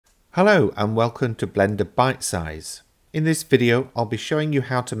Hello and welcome to Blender Bite Size. In this video I'll be showing you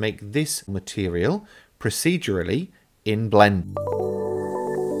how to make this material procedurally in Blender.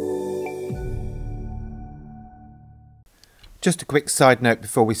 Just a quick side note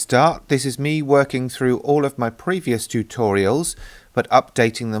before we start, this is me working through all of my previous tutorials but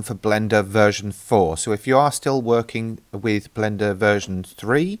updating them for Blender version 4. So if you are still working with Blender version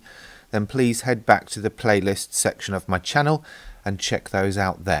 3 then please head back to the playlist section of my channel and check those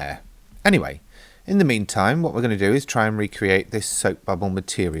out there. Anyway, in the meantime, what we're going to do is try and recreate this soap bubble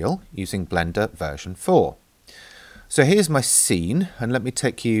material using Blender version 4. So here's my scene, and let me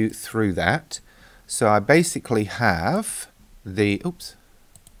take you through that. So I basically have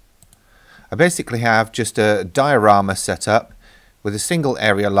just a diorama set up with a single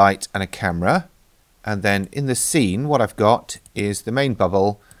area light and a camera, and then in the scene what I've got is the main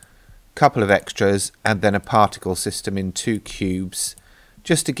bubble, couple of extras, and then a particle system in 2 cubes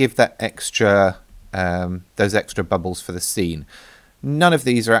just to give that extra those extra bubbles for the scene. None of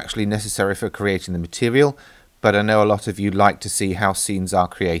these are actually necessary for creating the material, but I know a lot of you like to see how scenes are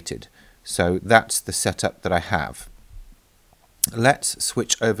created, so that's the setup that I have. Let's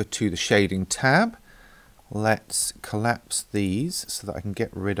switch over to the shading tab. Let's collapse these so that I can get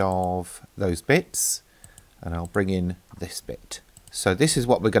rid of those bits, and I'll bring in this bit. So this is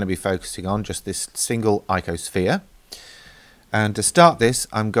what we're going to be focusing on, just this single icosphere. And to start this,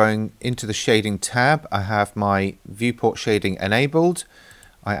 I'm going into the shading tab. I have my viewport shading enabled.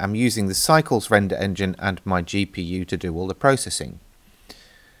 I am using the Cycles render engine and my GPU to do all the processing.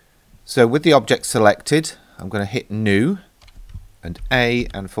 So with the object selected, I'm going to hit New and A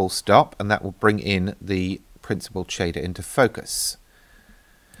and full stop, and that will bring in the principled shader into focus.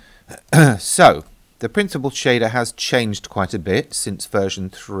 So the principled shader has changed quite a bit since version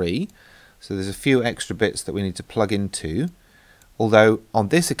 3, so there's a few extra bits that we need to plug into, although on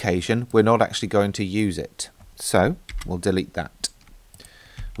this occasion we're not actually going to use it, so we'll delete that.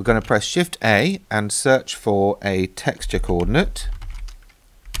 We're going to press Shift A and search for a texture coordinate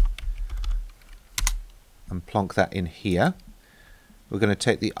and plonk that in here. We're going to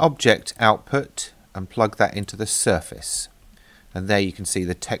take the object output and plug that into the surface. And there you can see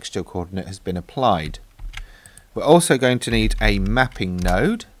the texture coordinate has been applied. We're also going to need a mapping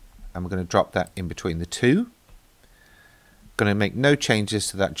node, and we're going to drop that in between the two. Going to make no changes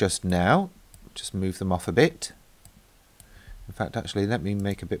to that just now, just move them off a bit. In fact, actually let me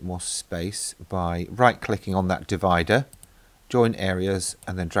make a bit more space by right clicking on that divider, join areas,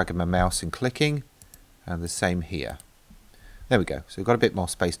 and then dragging my mouse and clicking, and the same here. There we go, so we've got a bit more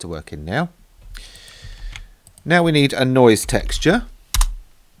space to work in now. Now we need a noise texture,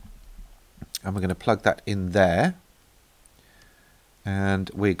 and we're going to plug that in there, and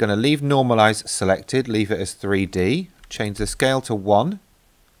we're going to leave normalize selected, leave it as 3D, change the scale to 1,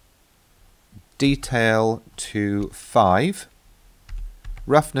 detail to 5,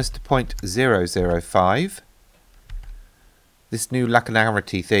 roughness to 0.005, this new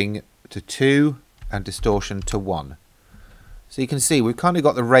lacunarity thing to 2, and distortion to 1. So you can see we've kind of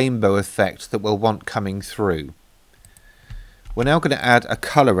got the rainbow effect that we'll want coming through. We're now going to add a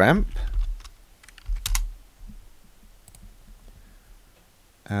color ramp,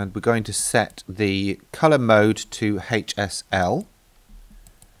 and we're going to set the color mode to HSL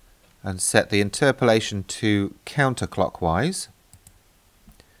and set the interpolation to counterclockwise.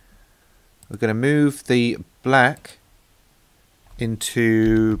 We're going to move the black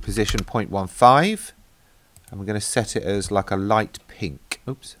into position 0.15. And we're going to set it as like a light pink.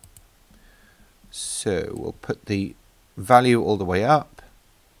 Oops. So we'll put the value all the way up.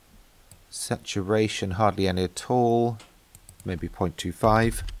 Saturation hardly any at all. Maybe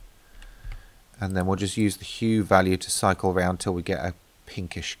 0.25. And then we'll just use the hue value to cycle around till we get a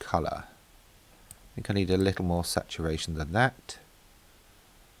pinkish colour. I think I need a little more saturation than that.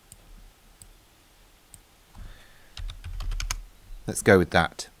 Let's go with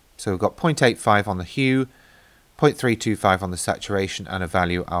that. So we've got 0.85 on the hue, 0.325 on the saturation, and a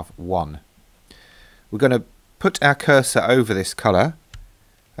value of 1. We're going to put our cursor over this colour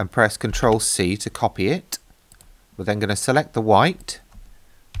and press Ctrl C to copy it. We're then going to select the white,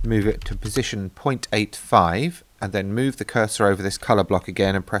 move it to position 0.85, and then move the cursor over this colour block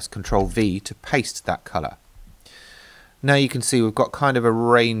again and press Ctrl V to paste that colour. Now you can see we've got kind of a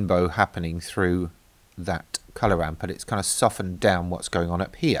rainbow happening through that colour ramp, and it's kind of softened down what's going on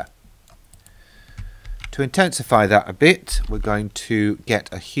up here. To intensify that a bit, we're going to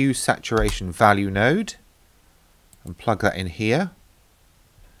get a hue saturation value node and plug that in here.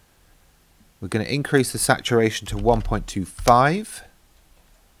 We're going to increase the saturation to 1.25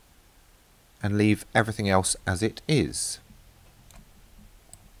 and leave everything else as it is.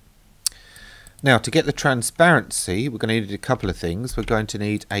 Now to get the transparency, we're going to need a couple of things. We're going to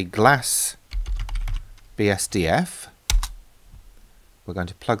need a glass BSDF. We're going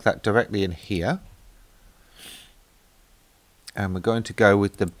to plug that directly in here. And we're going to go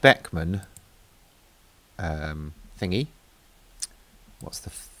with the Beckman thingy. What's the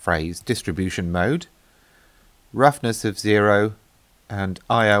phrase? Distribution mode. Roughness of 0 and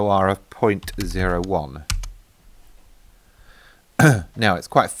IOR of 0.01. Now it's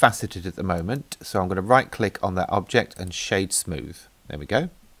quite faceted at the moment, so I'm going to right click on that object and shade smooth. There we go.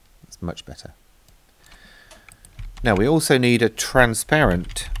 That's much better. Now we also need a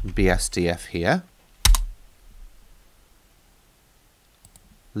transparent BSDF here.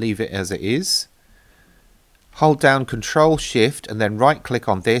 Leave it as it is. Hold down Control Shift and then right click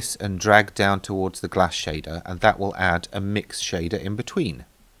on this and drag down towards the glass shader, and that will add a mix shader in between.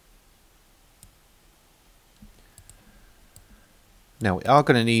 Now we are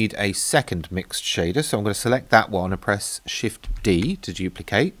going to need a second mixed shader, so I'm going to select that one and press Shift D to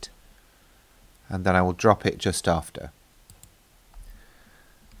duplicate, and then I will drop it just after.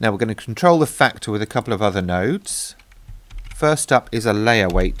 Now we're going to control the factor with a couple of other nodes. First up is a layer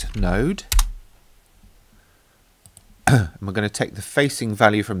weight node. And we're going to take the facing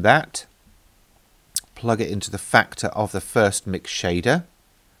value from that, plug it into the factor of the first mix shader,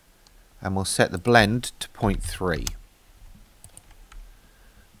 and we'll set the blend to 0.3.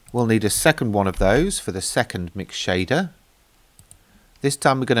 We'll need a second one of those for the second mix shader. This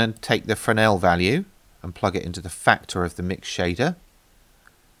time we're going to take the Fresnel value and plug it into the factor of the mix shader.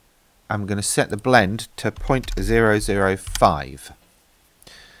 I'm going to set the blend to 0.005.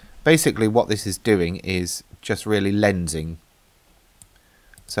 Basically what this is doing is just really lensing.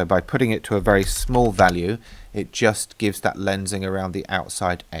 So by putting it to a very small value, it just gives that lensing around the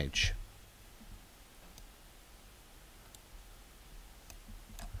outside edge.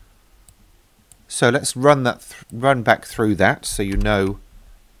 So let's run back through that so you know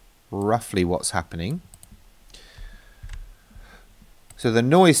roughly what's happening. So the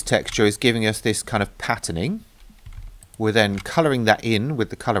noise texture is giving us this kind of patterning. We're then colouring that in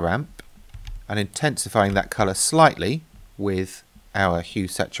with the colour ramp and intensifying that colour slightly with our hue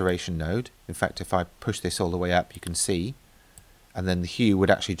saturation node. In fact, if I push this all the way up, you can see, and then the hue would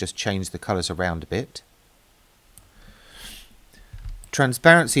actually just change the colours around a bit.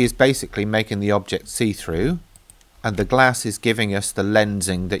 Transparency is basically making the object see-through, and the glass is giving us the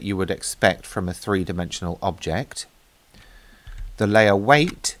lensing that you would expect from a three-dimensional object. The layer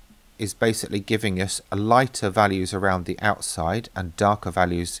weight is basically giving us a lighter values around the outside and darker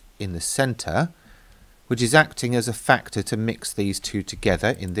values in the center, which is acting as a factor to mix these two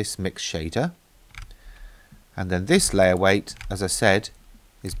together in this mix shader. And then this layer weight, as I said,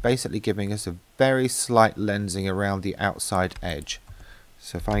 is basically giving us a very slight lensing around the outside edge.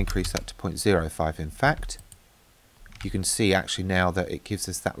 So if I increase that to 0.05, in fact, you can see actually now that it gives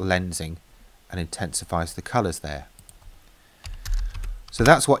us that lensing and intensifies the colors there. So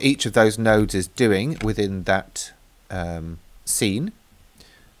that's what each of those nodes is doing within that scene.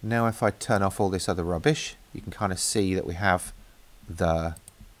 Now if I turn off all this other rubbish, you can kind of see that we have the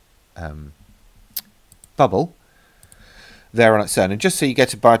bubble there on its own. And just so you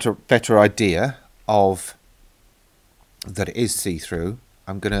get a better idea of that it is see-through,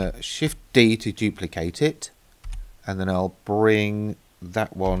 I'm going to Shift D to duplicate it, and then I'll bring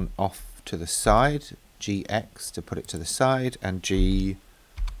that one off to the side, GX to put it to the side, and GY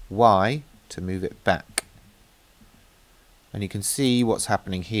to move it back. And you can see what's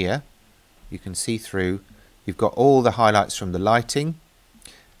happening here. You can see through, you've got all the highlights from the lighting,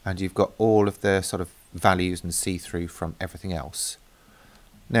 and you've got all of the sort of values and see-through from everything else.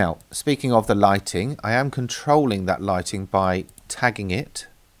 Now, speaking of the lighting, I am controlling that lighting by tagging it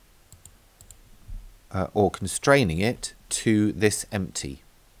or constraining it to this empty.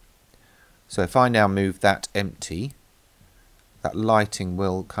 So if I now move that empty, that lighting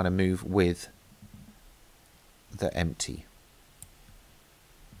will kind of move with the empty.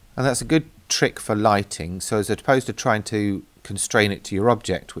 And that's a good trick for lighting. So as opposed to trying to constrain it to your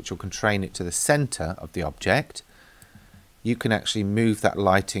object, which will constrain it to the center of the object, you can actually move that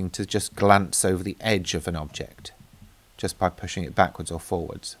lighting to just glance over the edge of an object just by pushing it backwards or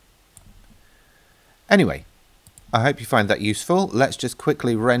forwards. Anyway, I hope you find that useful. Let's just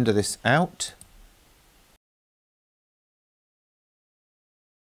quickly render this out.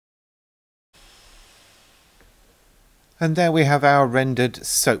 And there we have our rendered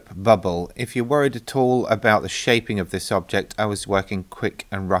soap bubble. If you're worried at all about the shaping of this object, I was working quick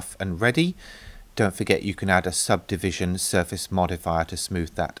and rough and ready. Don't forget you can add a subdivision surface modifier to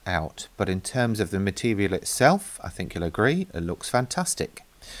smooth that out. But in terms of the material itself, I think you'll agree, it looks fantastic.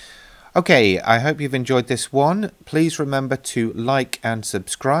 Okay, I hope you've enjoyed this one. Please remember to like and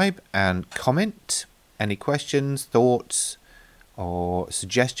subscribe and comment. Any questions, thoughts or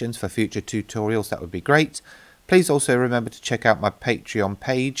suggestions for future tutorials, that would be great. Please also remember to check out my Patreon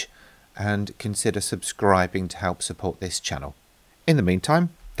page and consider subscribing to help support this channel. In the meantime,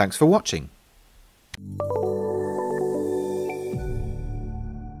 thanks for watching.